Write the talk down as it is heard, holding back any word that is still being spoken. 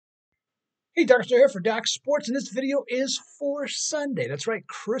Hey, Dr. here for Doc Sports, and this video is for Sunday. That's right,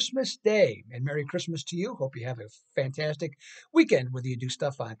 Christmas Day. And Merry Christmas to you. Hope you have a fantastic weekend, whether you do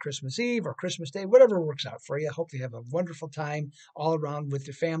stuff on Christmas Eve or Christmas Day, whatever works out for you. Hope you have a wonderful time all around with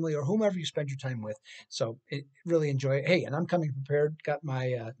your family or whomever you spend your time with. So really enjoy it. Hey, and I'm coming prepared. Got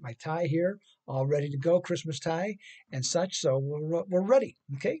my tie here, all ready to go, Christmas tie and such. So we're ready.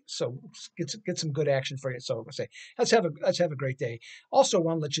 Okay, so get some good action for you. So I say let's have a great day. Also,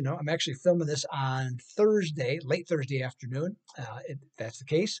 want to let you know I'm actually filming this on Thursday, late Thursday afternoon, if that's the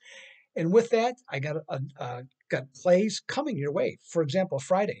case. And with that, I got plays coming your way. For example,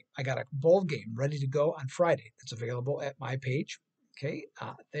 Friday, I got a bowl game ready to go on Friday. That's available at my page. Okay,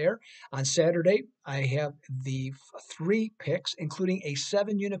 there. On Saturday, I have the three picks, including a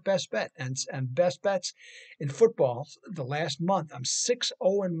 7-unit best bet. And best bets in football, the last month, I'm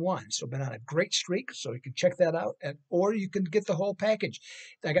 6-0-1. So I've been on a great streak. So you can check that out. Or you can get the whole package.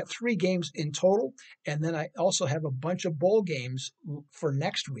 I got 3 games in total. And then I also have a bunch of bowl games for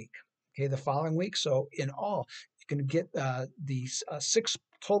next week. Okay, the following week. So in all, you can get these 6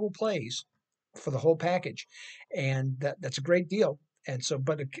 total plays for the whole package, and that's a great deal. And so,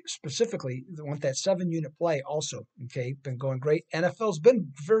 but specifically, they want that 7-unit play also. Okay, been going great. NFL's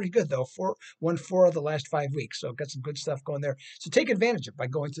been very good though. Won 4 of the last 5 weeks, so got some good stuff going there. So take advantage of it by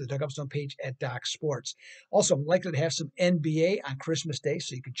going to the Doug Upstone page at Doc Sports. Also, I'm likely to have some NBA on Christmas Day,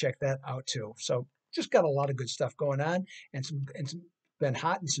 so you can check that out too. So just got a lot of good stuff going on, and some been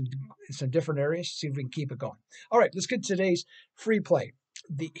hot in some different areas. See if we can keep it going. All right, let's get today's free play.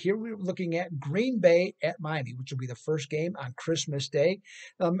 Here we're looking at Green Bay at Miami, which will be the first game on Christmas Day.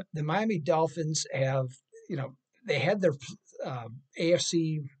 The Miami Dolphins have, they had their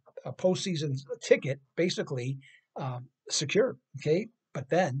AFC postseason ticket basically secured. Okay,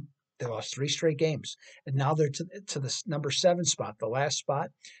 but then they lost 3 straight games, and now they're to the number 7 spot, the last spot,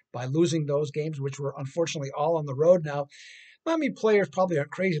 by losing those games, which were unfortunately all on the road. Now, Miami players probably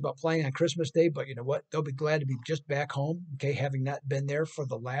aren't crazy about playing on Christmas Day, but you know what? They'll be glad to be just back home, okay, having not been there for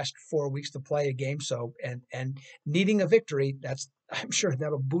the last 4 weeks to play a game. So, and needing a victory, I'm sure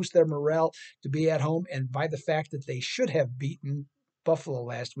that'll boost their morale to be at home. And by the fact that they should have beaten Buffalo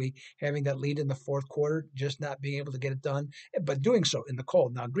last week, having that lead in the fourth quarter, just not being able to get it done, but doing so in the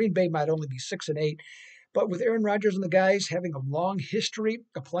cold. Now, Green Bay might only be 6-8, but with Aaron Rodgers and the guys having a long history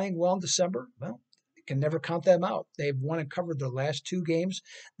of playing well in December, well, can never count them out. They've won and covered their last 2 games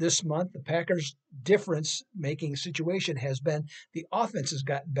this month. The Packers' difference-making situation has been the offense has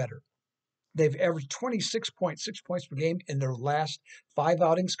gotten better. They've averaged 26.6 points per game in their last 5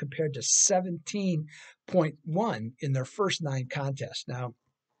 outings compared to 17.1 in their first 9 contests. Now,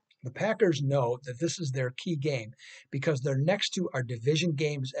 the Packers know that this is their key game because their next 2 are division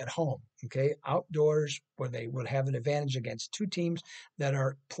games at home, okay, outdoors where they would have an advantage against 2 teams that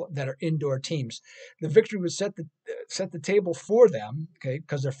are indoor teams. The victory would set the table for them, okay,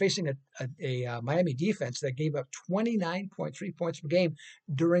 because they're facing a Miami defense that gave up 29.3 points per game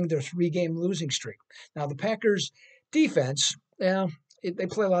during their 3-game losing streak. Now the Packers defense, they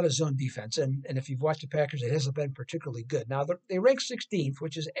play a lot of zone defense, and if you've watched the Packers, it hasn't been particularly good. Now, they rank 16th,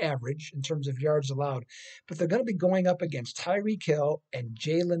 which is average in terms of yards allowed, but they're going to be going up against Tyreek Hill and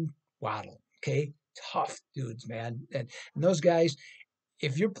Jalen Waddle, okay? Tough dudes, man. And those guys,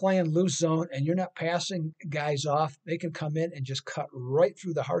 if you're playing loose zone and you're not passing guys off, they can come in and just cut right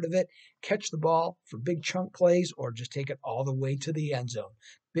through the heart of it, catch the ball for big chunk plays, or just take it all the way to the end zone.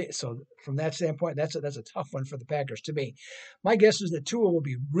 So from that standpoint, that's a tough one for the Packers to me. My guess is that Tua will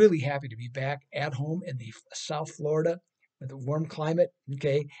be really happy to be back at home in the South Florida with the warm climate.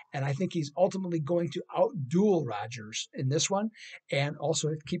 Okay, and I think he's ultimately going to outduel Rodgers in this one. And also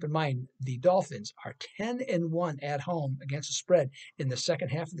keep in mind the Dolphins are 10-1 at home against the spread in the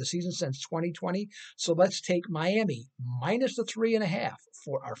second half of the season since 2020. So let's take Miami minus the 3.5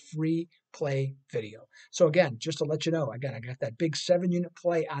 for our free play video. So again, just to let you know, again, I got that big 7-unit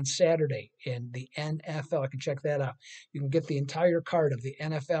play on Saturday in the NFL. I can check that out. You can get the entire card of the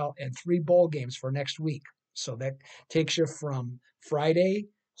NFL and 3 bowl games for next week. So that takes you from Friday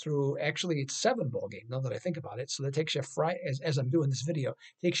through, actually it's 7 bowl games now that I think about it. So that takes you Friday, as I'm doing this video,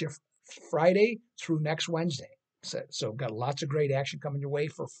 takes you Friday through next Wednesday. So got lots of great action coming your way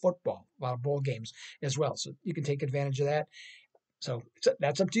for football, a lot of bowl games as well. So you can take advantage of that. So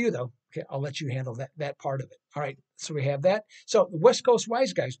that's up to you, though. Okay, I'll let you handle that part of it. All right, so we have that. So the West Coast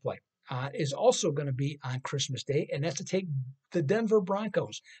Wise Guys play. is also going to be on Christmas Day, and that's to take the Denver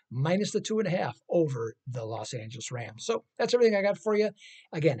Broncos minus the 2.5 over the Los Angeles Rams. So that's everything I got for you.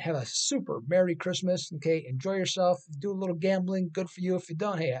 Again, have a super Merry Christmas. Okay, enjoy yourself. Do a little gambling. Good for you. If you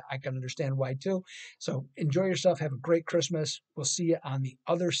don't, hey, I can understand why too. So enjoy yourself. Have a great Christmas. We'll see you on the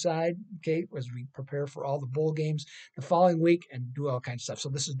other side. Okay, as we prepare for all the bowl games the following week and do all kinds of stuff. So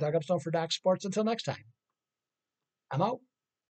this is Doug Upstone for Doc Sports. Until next time, I'm out.